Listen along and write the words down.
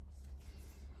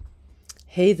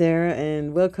Hey there,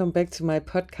 and welcome back to my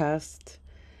podcast,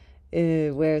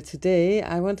 where today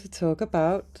I want to talk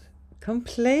about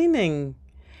complaining.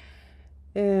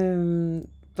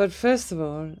 But first of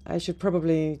all, I should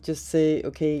probably just say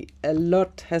okay, a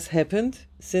lot has happened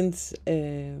since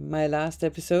my last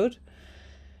episode.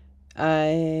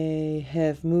 I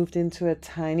have moved into a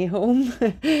tiny home,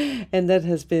 and that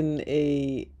has been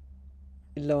a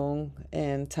long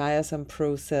and tiresome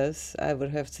process, I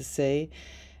would have to say.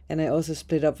 And I also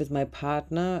split up with my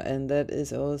partner, and that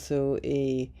is also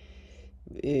a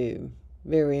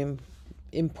very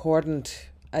important,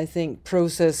 I think,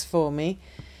 process for me.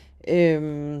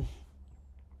 Um,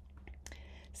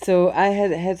 so I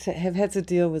have had to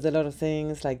deal with a lot of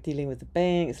things, like dealing with the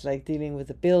banks, like dealing with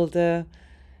the builder,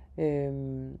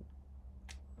 um,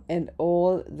 and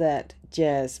all that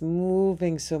jazz,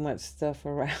 moving so much stuff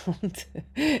around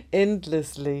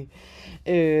endlessly,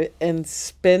 and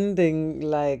spending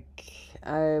like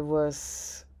I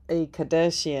was a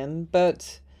Kardashian.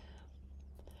 But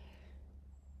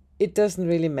it doesn't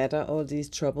really matter, all these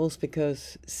troubles,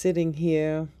 because sitting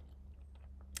here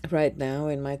right now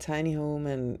in my tiny home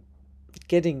and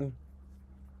getting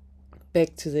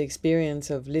back to the experience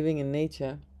of living in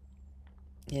nature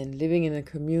and living in a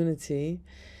community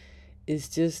is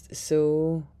just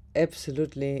so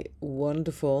absolutely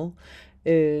wonderful.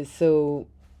 So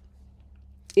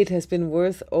it has been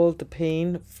worth all the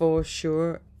pain for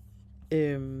sure,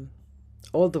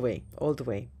 all the way, all the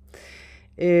way.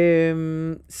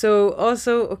 So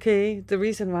also, okay, the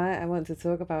reason why I want to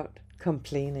talk about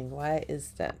complaining, why is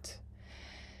that?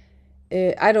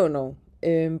 I don't know,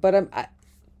 but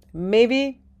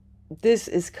maybe this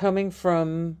is coming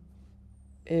from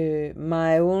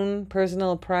my own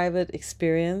personal private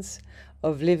experience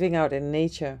of living out in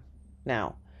nature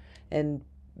now, and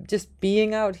just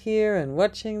being out here and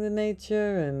watching the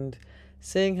nature and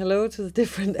saying hello to the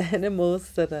different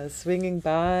animals that are swinging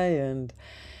by, and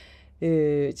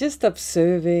just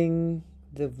observing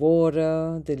the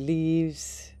water, the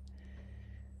leaves,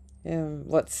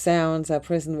 what sounds are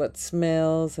present, what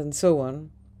smells, and so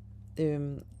on.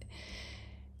 Um,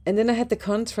 and then I had the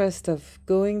contrast of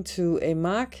going to a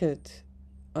market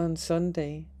on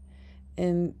Sunday,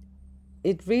 and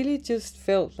it really just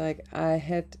felt like I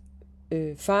had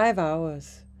 5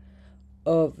 hours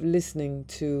of listening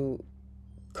to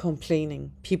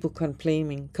people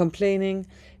complaining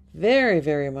very,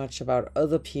 very much about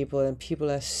other people, and people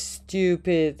are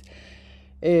stupid.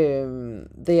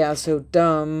 They are so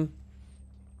dumb.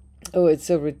 Oh, it's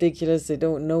so ridiculous. They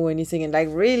don't know anything. And like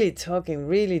really talking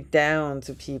really down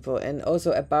to people, and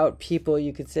also about people,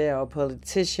 you could say our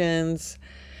politicians,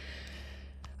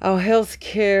 our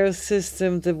healthcare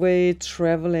system, the way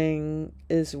traveling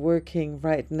is working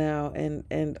right now,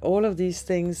 and all of these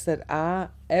things that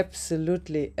are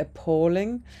absolutely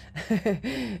appalling.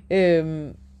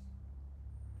 um,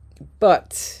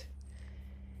 but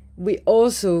we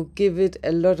also give it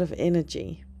a lot of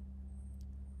energy.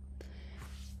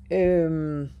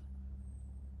 And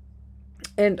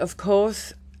of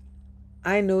course,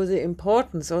 I know the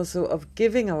importance also of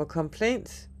giving our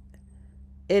complaints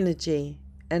energy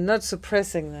and not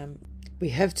suppressing them. We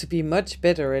have to be much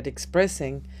better at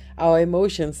expressing our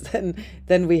emotions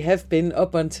than we have been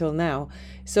up until now.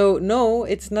 So no,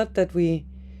 it's not that we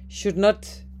should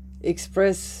not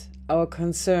express our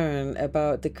concern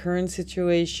about the current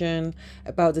situation,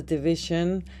 about the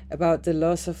division, about the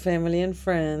loss of family and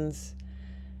friends,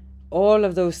 all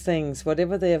of those things,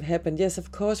 whatever they have happened. Yes,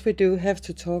 of course we do have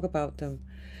to talk about them.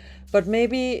 But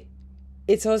maybe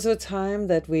it's also time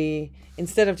that we,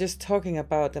 instead of just talking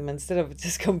about them, instead of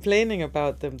just complaining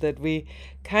about them, that we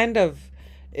kind of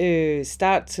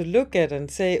start to look at and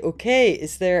say, okay,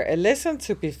 is there a lesson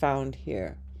to be found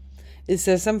here? Is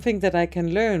there something that I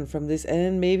can learn from this?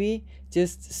 And maybe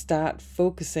just start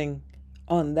focusing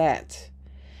on that.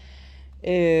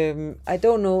 I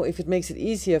don't know if it makes it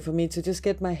easier for me to just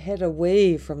get my head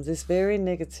away from this very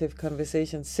negative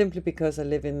conversation simply because I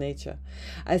live in nature.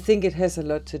 I think it has a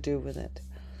lot to do with it.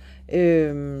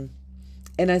 And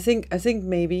I think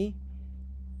maybe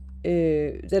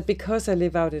that because I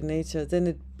live out in nature, then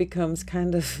it becomes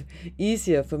kind of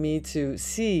easier for me to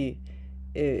see.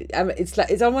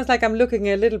 It's almost like I'm looking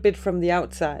a little bit from the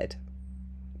outside.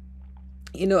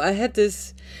 You know, I had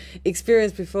this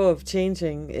experience before of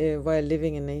changing while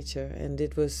living in nature, and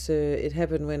it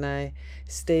happened when I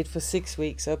stayed for 6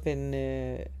 weeks up in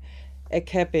a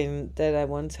cabin that I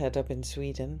once had up in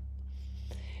Sweden,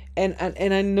 and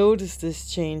I noticed this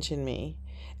change in me,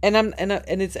 and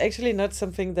it's actually not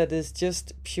something that is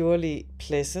just purely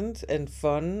pleasant and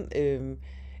fun.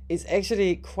 it's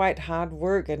actually quite hard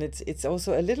work, and it's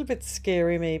also a little bit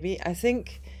scary maybe. I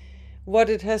think what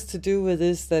it has to do with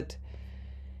is that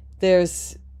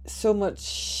there's so much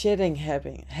shedding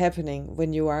happening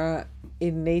when you are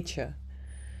in nature.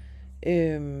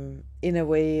 In a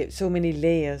way, so many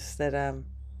layers that are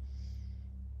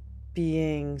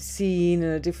being seen in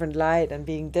a different light and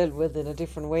being dealt with in a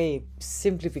different way,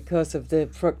 simply because of the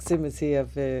proximity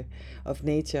of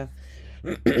nature.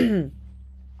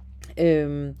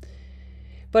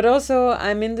 But also,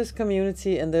 I'm in this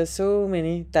community, and there's so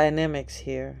many dynamics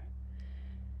here.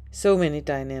 So many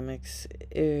dynamics,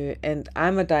 and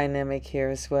I'm a dynamic here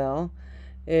as well.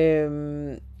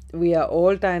 We are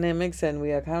all dynamics, and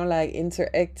we are kind of like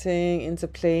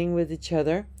interplaying with each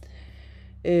other.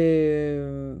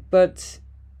 But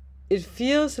it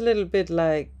feels a little bit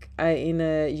like I, in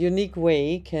a unique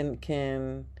way,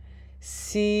 can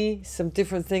see some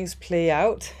different things play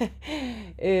out,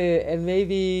 and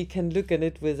maybe can look at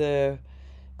it with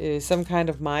some kind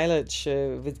of mileage,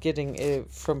 with getting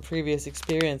from previous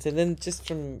experience, and then just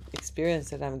from experience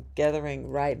that I'm gathering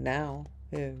right now,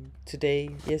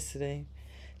 today, yesterday,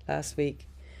 last week.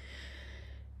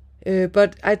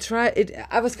 But I try it.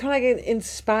 I was kind of like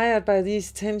inspired by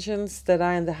these tensions that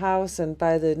are in the house, and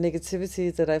by the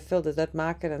negativity that I felt at that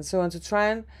market, and so on, to try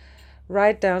and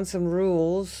write down some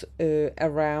rules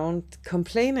around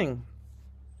complaining.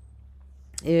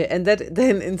 And that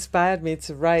then inspired me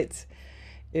to write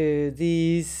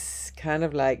these kind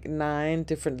of like 9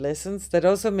 different lessons that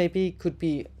also maybe could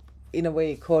be, in a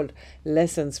way, called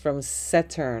lessons from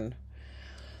Saturn.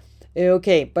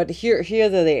 Okay, but here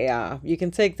they are. You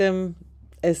can take them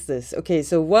as this. Okay,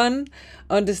 so 1,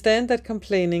 understand that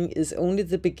complaining is only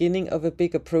the beginning of a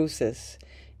bigger process,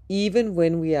 even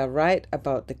when we are right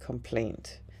about the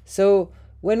complaint. So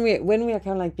when we are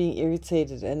kind of like being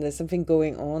irritated and there's something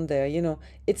going on there,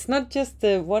 it's not just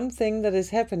the one thing that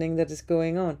is happening that is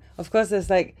going on. Of course, there's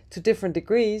like to different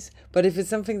degrees, but if it's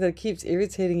something that keeps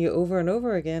irritating you over and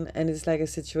over again, and it's like a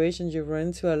situation you run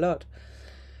into a lot,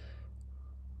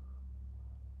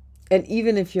 and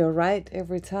even if you're right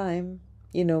every time,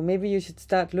 maybe you should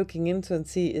start looking into and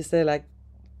see, is there like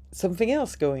something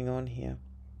else going on here?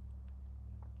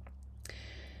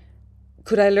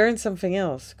 Could I learn something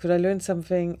else? Could I learn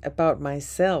something about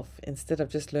myself instead of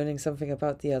just learning something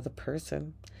about the other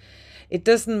person? It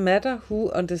doesn't matter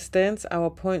who understands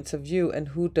our points of view and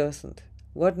who doesn't.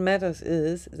 What matters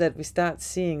is that we start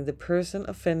seeing the person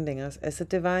offending us as a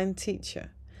divine teacher,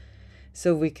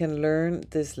 so we can learn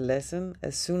this lesson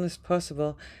as soon as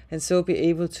possible, and so be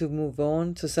able to move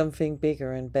on to something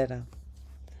bigger and better.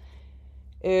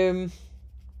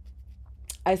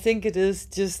 I think it is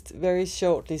just very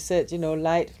shortly said,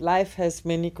 life has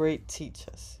many great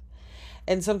teachers.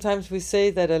 And sometimes we say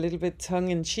that a little bit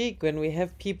tongue-in-cheek when we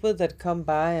have people that come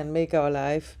by and make our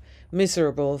life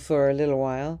miserable for a little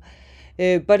while.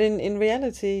 But in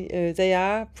reality, they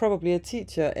are probably a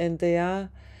teacher, and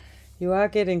you are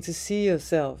getting to see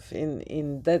yourself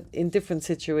in different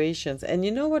situations. And you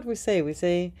know what we say? We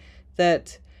say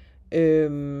that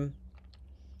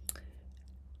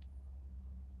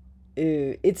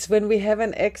it's when we have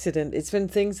an accident, it's when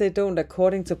things they don't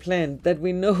according to plan, that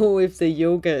we know if the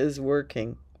yoga is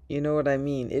working. You know what I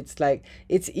mean? It's like,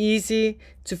 it's easy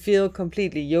to feel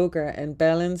completely yoga and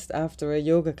balanced after a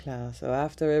yoga class or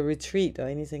after a retreat or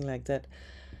anything like that.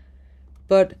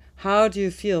 But how do you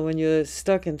feel when you're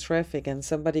stuck in traffic and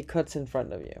somebody cuts in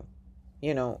front of you?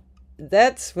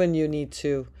 That's when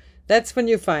that's when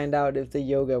you find out if the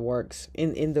yoga works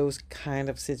in those kind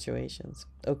of situations.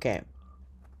 Okay.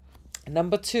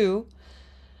 Number 2,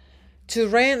 to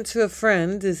rant to a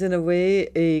friend is in a way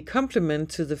a compliment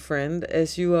to the friend,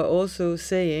 as you are also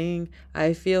saying,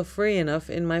 I feel free enough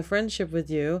in my friendship with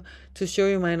you to show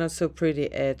you my not so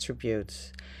pretty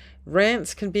attributes.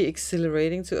 Rants can be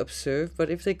exhilarating to observe,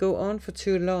 but if they go on for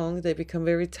too long, they become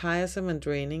very tiresome and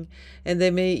draining, and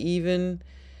they may even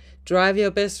drive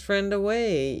your best friend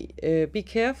away. Be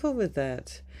careful with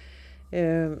that.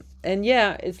 And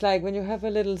yeah, it's like when you have a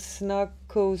little snug,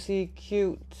 cozy,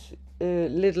 cute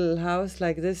little house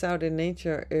like this out in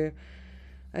nature.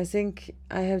 I think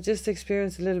I have just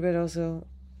experienced a little bit also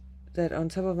that on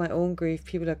top of my own grief,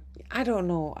 people are, I don't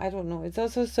know. It's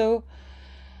also so,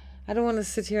 I don't want to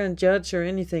sit here and judge or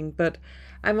anything, but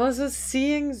I'm also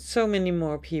seeing so many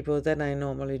more people than I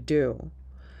normally do,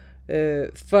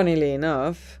 funnily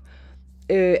enough.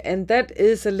 And that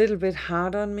is a little bit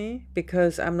hard on me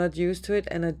because I'm not used to it,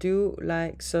 and I do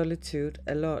like solitude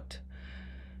a lot.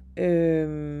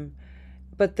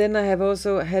 But then I have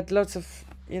also had lots of,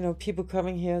 people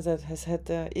coming here that has had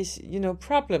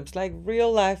problems, like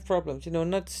real life problems,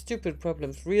 not stupid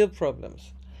problems, real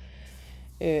problems.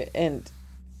 And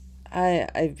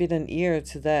I've been an ear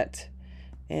to that,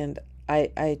 and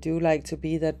I do like to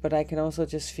be that, but I can also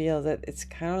just feel that it's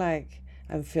kind of like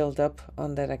I'm filled up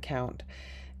on that account,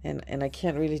 and I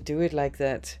can't really do it like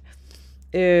that.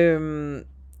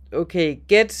 Okay,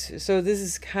 so this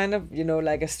is kind of,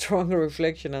 like a stronger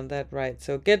reflection on that, right?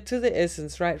 So get to the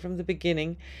essence right from the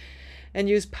beginning and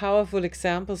use powerful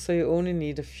examples so you only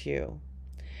need a few.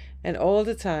 And all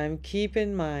the time, keep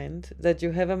in mind that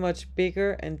you have a much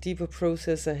bigger and deeper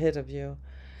process ahead of you.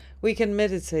 We can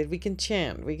meditate, we can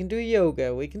chant, we can do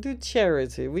yoga, we can do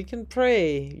charity, we can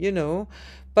pray,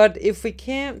 But if we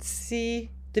can't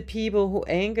see the people who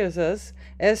anchors us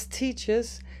as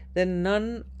teachers, then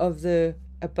none of the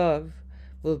above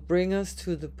will bring us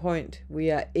to the point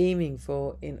we are aiming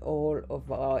for in all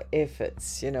of our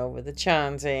efforts, with the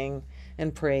chanting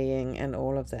and praying and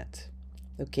all of that.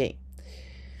 Okay.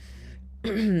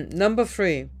 Number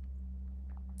 3,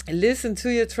 listen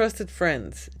to your trusted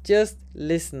friends. Just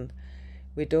listen.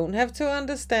 We don't have to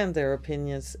understand their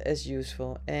opinions as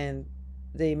useful, and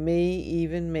they may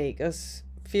even make us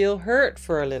feel hurt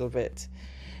for a little bit.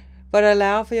 But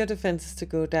allow for your defenses to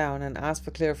go down and ask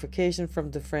for clarification from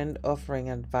the friend offering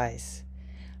advice.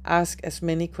 Ask as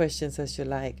many questions as you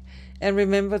like, and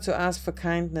remember to ask for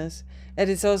kindness.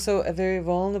 And it's also a very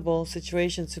vulnerable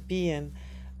situation to be in.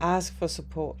 Ask for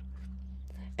support.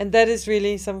 And that is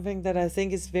really something that I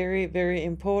think is very, very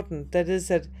important. That is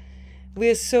that we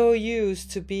are so used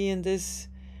to be in this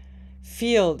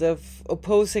field of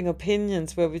opposing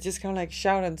opinions where we just kind of like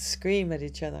shout and scream at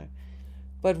each other.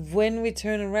 But when we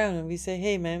turn around and we say,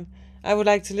 hey man, I would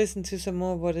like to listen to some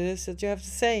more of what it is that you have to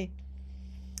say,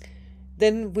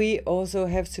 then we also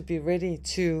have to be ready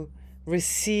to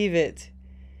receive it,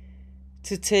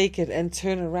 to take it and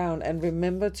turn around and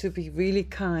remember to be really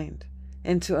kind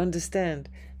and to understand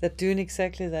that doing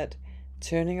exactly that,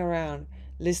 turning around,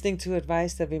 listening to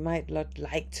advice that we might not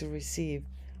like to receive,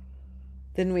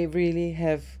 then we really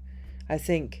have, I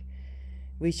think,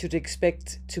 we should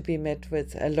expect to be met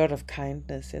with a lot of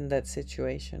kindness in that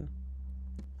situation.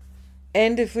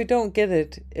 And if we don't get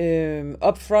it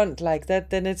up front like that,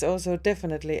 then it's also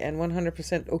definitely and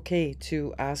 100% okay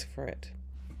to ask for it.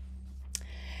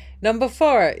 Number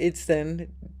 4, it's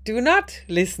then, do not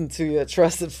listen to your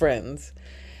trusted friends.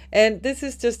 And this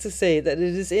is just to say that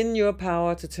it is in your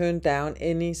power to turn down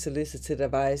any solicited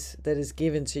advice that is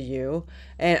given to you.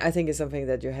 And I think it's something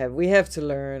that we have to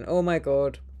learn. Oh my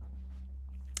God.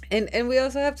 And we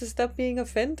also have to stop being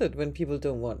offended when people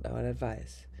don't want our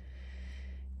advice.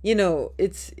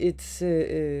 It's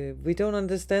we don't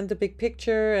understand the big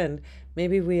picture, and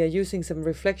maybe we are using some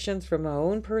reflections from our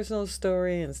own personal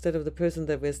story instead of the person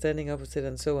that we're standing opposite,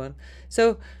 and so on.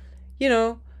 So,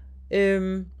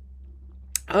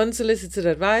 unsolicited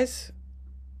advice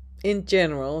in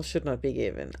general should not be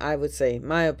given, I would say,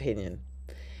 my opinion.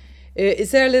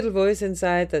 Is there a little voice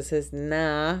inside that says,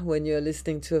 nah, when you're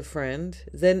listening to a friend?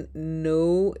 Then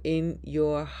know that in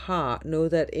your heart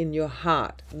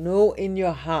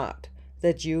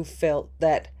that you felt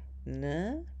that,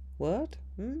 nah, what?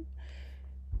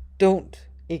 Don't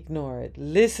ignore it.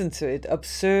 Listen to it,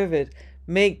 observe it,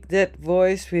 make that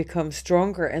voice become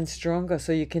stronger and stronger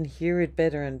so you can hear it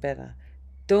better and better.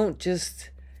 Don't just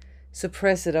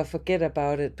suppress it or forget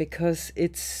about it because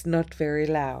it's not very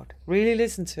loud. Really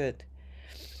listen to it.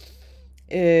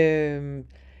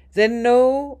 Then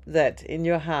know that in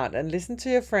your heart, and listen to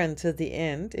your friend to the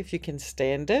end if you can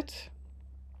stand it,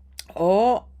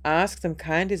 or ask them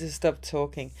kindly to stop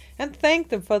talking and thank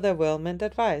them for their well-meant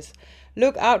advice.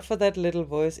 Look out for that little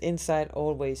voice inside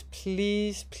always.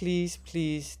 Please, please,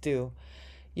 please do.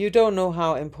 You don't know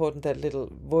how important that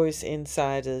little voice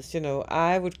inside is.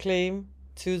 I would claim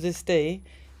to this day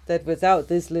that without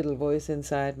this little voice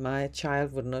inside, my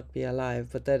child would not be alive.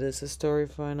 But that is a story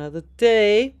for another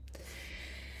day.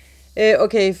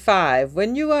 Okay, 5.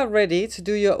 When you are ready to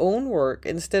do your own work,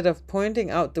 instead of pointing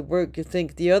out the work you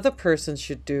think the other person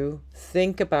should do,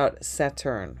 think about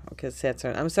Saturn. Okay,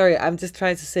 Saturn. I'm sorry, I'm just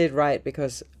trying to say it right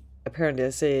because apparently I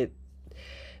say it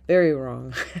very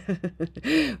wrong.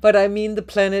 But I mean the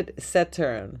planet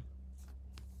Saturn.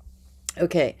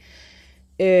 Okay.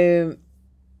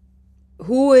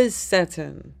 Who is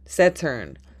Saturn?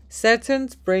 Saturn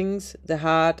brings the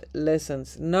hard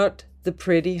lessons, not the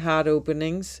pretty heart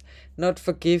openings, not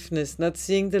forgiveness, not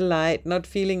seeing the light, not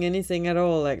feeling anything at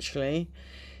all, actually.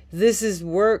 This is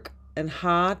work and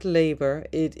hard labor.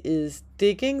 It is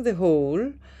digging the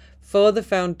hole for the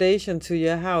foundation to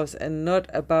your house and not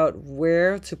about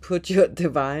where to put your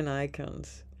divine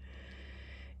icons.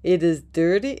 It is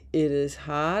dirty, it is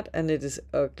hard, and it is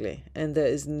ugly, and there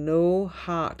is no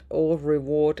heart or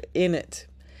reward in it.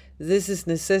 This is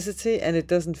necessity and it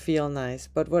doesn't feel nice.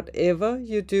 But whatever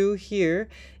you do here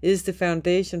is the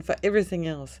foundation for everything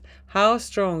else. How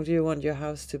strong do you want your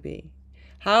house to be?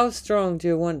 How strong do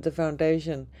you want the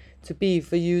foundation to be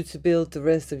for you to build the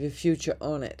rest of your future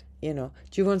on it? Do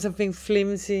you want something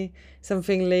flimsy,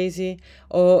 something lazy?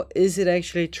 Or is it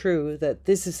actually true that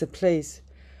this is a place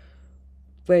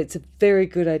where it's a very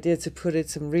good idea to put in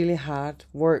some really hard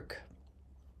work?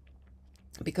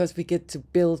 Because we get to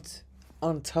build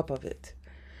on top of it.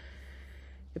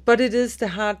 But it is the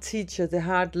hard teacher, the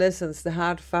hard lessons, the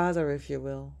hard father, if you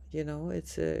will.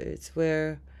 It's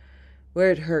where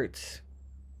it hurts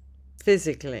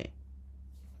physically,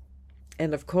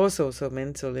 and of course also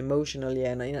mentally, emotionally,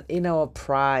 and in our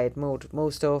pride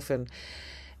most often.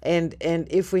 And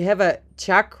if we have a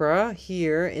chakra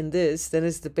here in this, then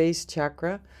it's the base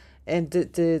chakra. And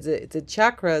the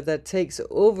chakra that takes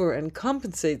over and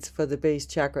compensates for the base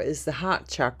chakra is the heart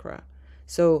chakra.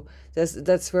 So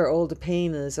that's where all the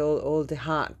pain is, all the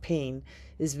heart pain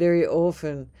is very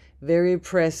often very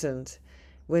present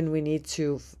when we need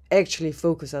to actually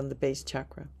focus on the base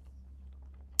chakra.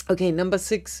 Okay, number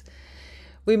 6.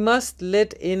 We must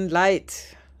let in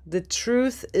light. The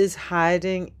truth is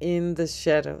hiding in the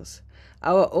shadows.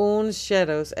 Our own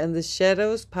shadows, and the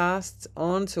shadows passed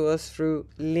on to us through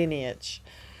lineage.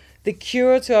 The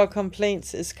cure to our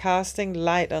complaints is casting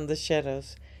light on the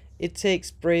shadows. It takes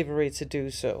bravery to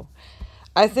do so.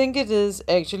 I think it is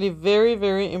actually very,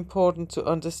 very important to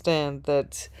understand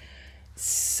that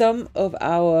some of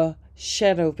our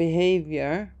shadow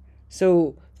behavior,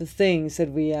 so the things that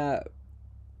we are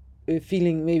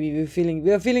feeling,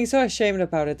 we are feeling so ashamed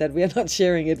about it that we are not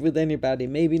sharing it with anybody,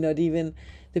 maybe not even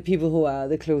the people who are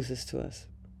the closest to us.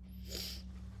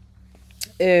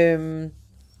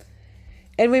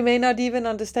 And we may not even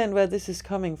understand where this is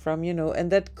coming from,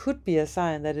 and that could be a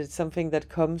sign that it's something that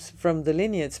comes from the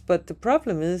lineage. But the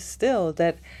problem is still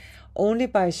that only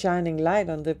by shining light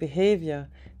on the behavior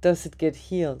does it get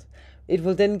healed. It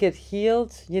will then get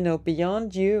healed,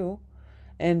 beyond you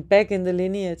and back in the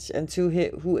lineage and to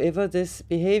whoever this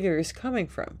behavior is coming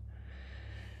from.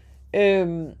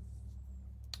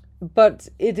 But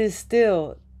it is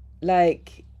still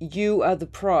like you are the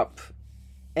prop,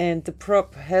 and the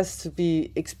prop has to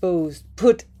be exposed,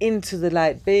 put into the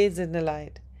light, bathed in the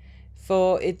light,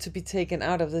 for it to be taken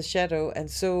out of the shadow and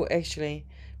so actually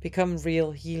become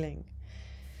real healing.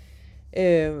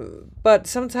 But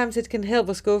sometimes it can help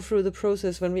us go through the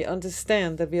process when we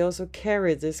understand that we also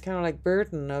carry this kind of like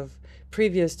burden of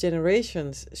previous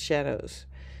generations' shadows.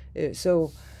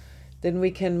 So then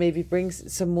we can maybe bring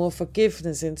some more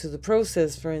forgiveness into the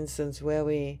process, for instance, where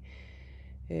we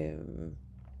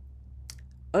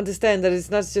understand that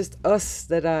it's not just us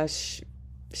that are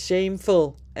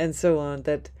shameful and so on,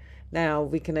 that now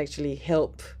we can actually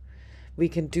help, we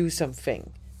can do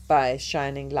something by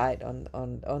shining light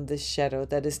on this shadow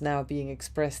that is now being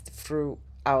expressed through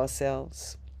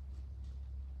ourselves.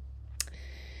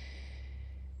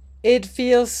 It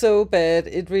feels so bad,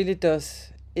 it really does.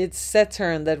 It's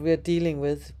Saturn that we're dealing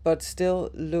with, but still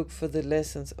look for the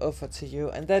lessons offered to you.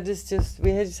 And that is just,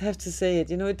 we just have to say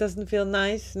it. It doesn't feel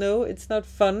nice. No, it's not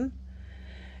fun.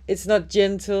 It's not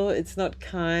gentle. It's not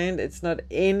kind. It's not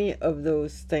any of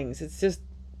those things. It's just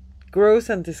gross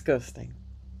and disgusting.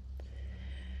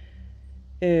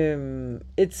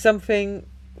 It's something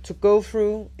to go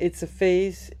through. It's a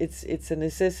phase. It's a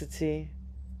necessity.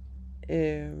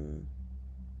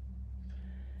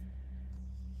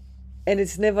 And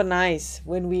it's never nice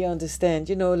when we understand,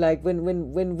 like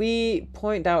when we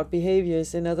point out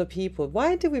behaviors in other people.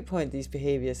 Why do we point these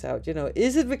behaviors out?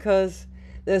 Is it because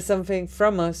there's something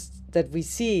from us that we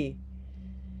see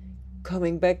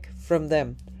coming back from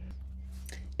them?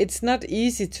 It's not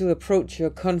easy to approach your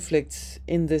conflicts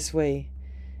in this way.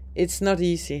 It's not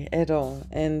easy at all.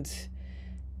 And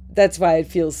that's why it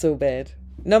feels so bad.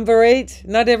 Number 8,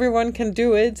 not everyone can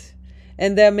do it.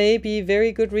 And there may be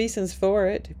very good reasons for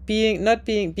it. Being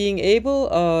able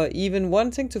or even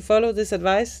wanting to follow this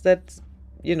advice that,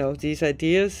 these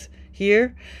ideas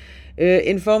here,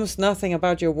 informs nothing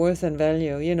about your worth and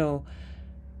value.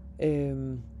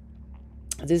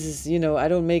 This is, I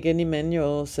don't make any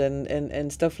manuals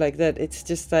and stuff like that. It's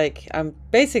just like, I'm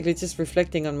basically just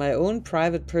reflecting on my own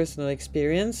private personal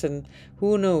experience, and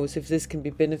who knows if this can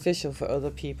be beneficial for other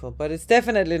people, but it's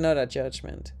definitely not a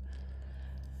judgment.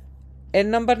 And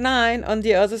number 9, on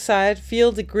the other side,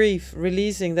 feel the grief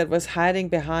releasing that was hiding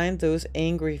behind those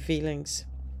angry feelings.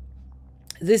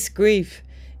 This grief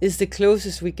is the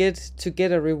closest we get to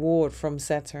get a reward from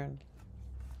Saturn.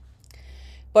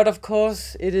 But of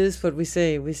course, it is what we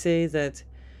say. We say that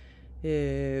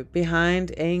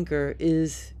behind anger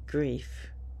is grief.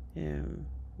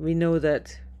 We know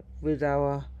that with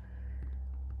our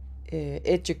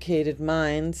educated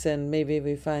minds, and maybe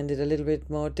we find it a little bit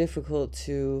more difficult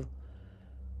to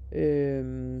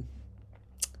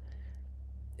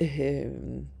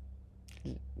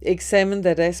examine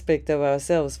that aspect of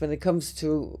ourselves when it comes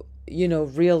to,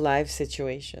 real life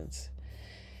situations.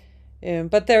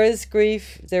 But there is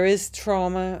grief, there is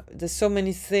trauma, there's so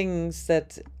many things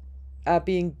that are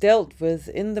being dealt with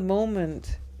in the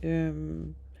moment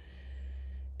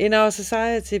in our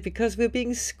society, because we're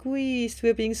being squeezed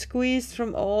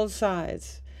from all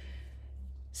sides.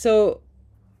 So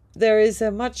there is a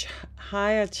much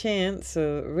higher chance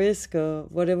or risk, or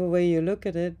whatever way you look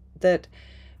at it, that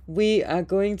we are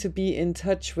going to be in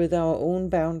touch with our own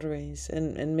boundaries.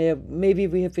 And maybe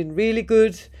we have been really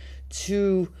good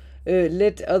to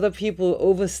let other people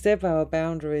overstep our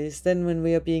boundaries. Then when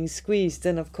we are being squeezed,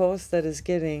 then of course that is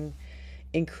getting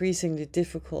increasingly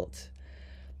difficult.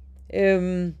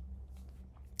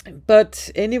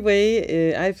 But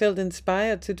anyway, I felt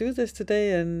inspired to do this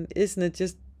today, and isn't it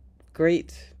just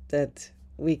great that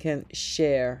we can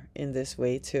share in this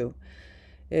way too?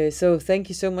 So thank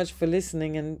you so much for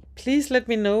listening, and please let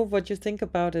me know what you think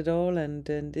about it all, and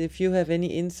if you have any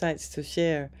insights to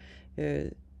share,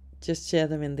 just share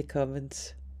them in the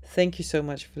comments. Thank you so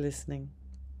much for listening.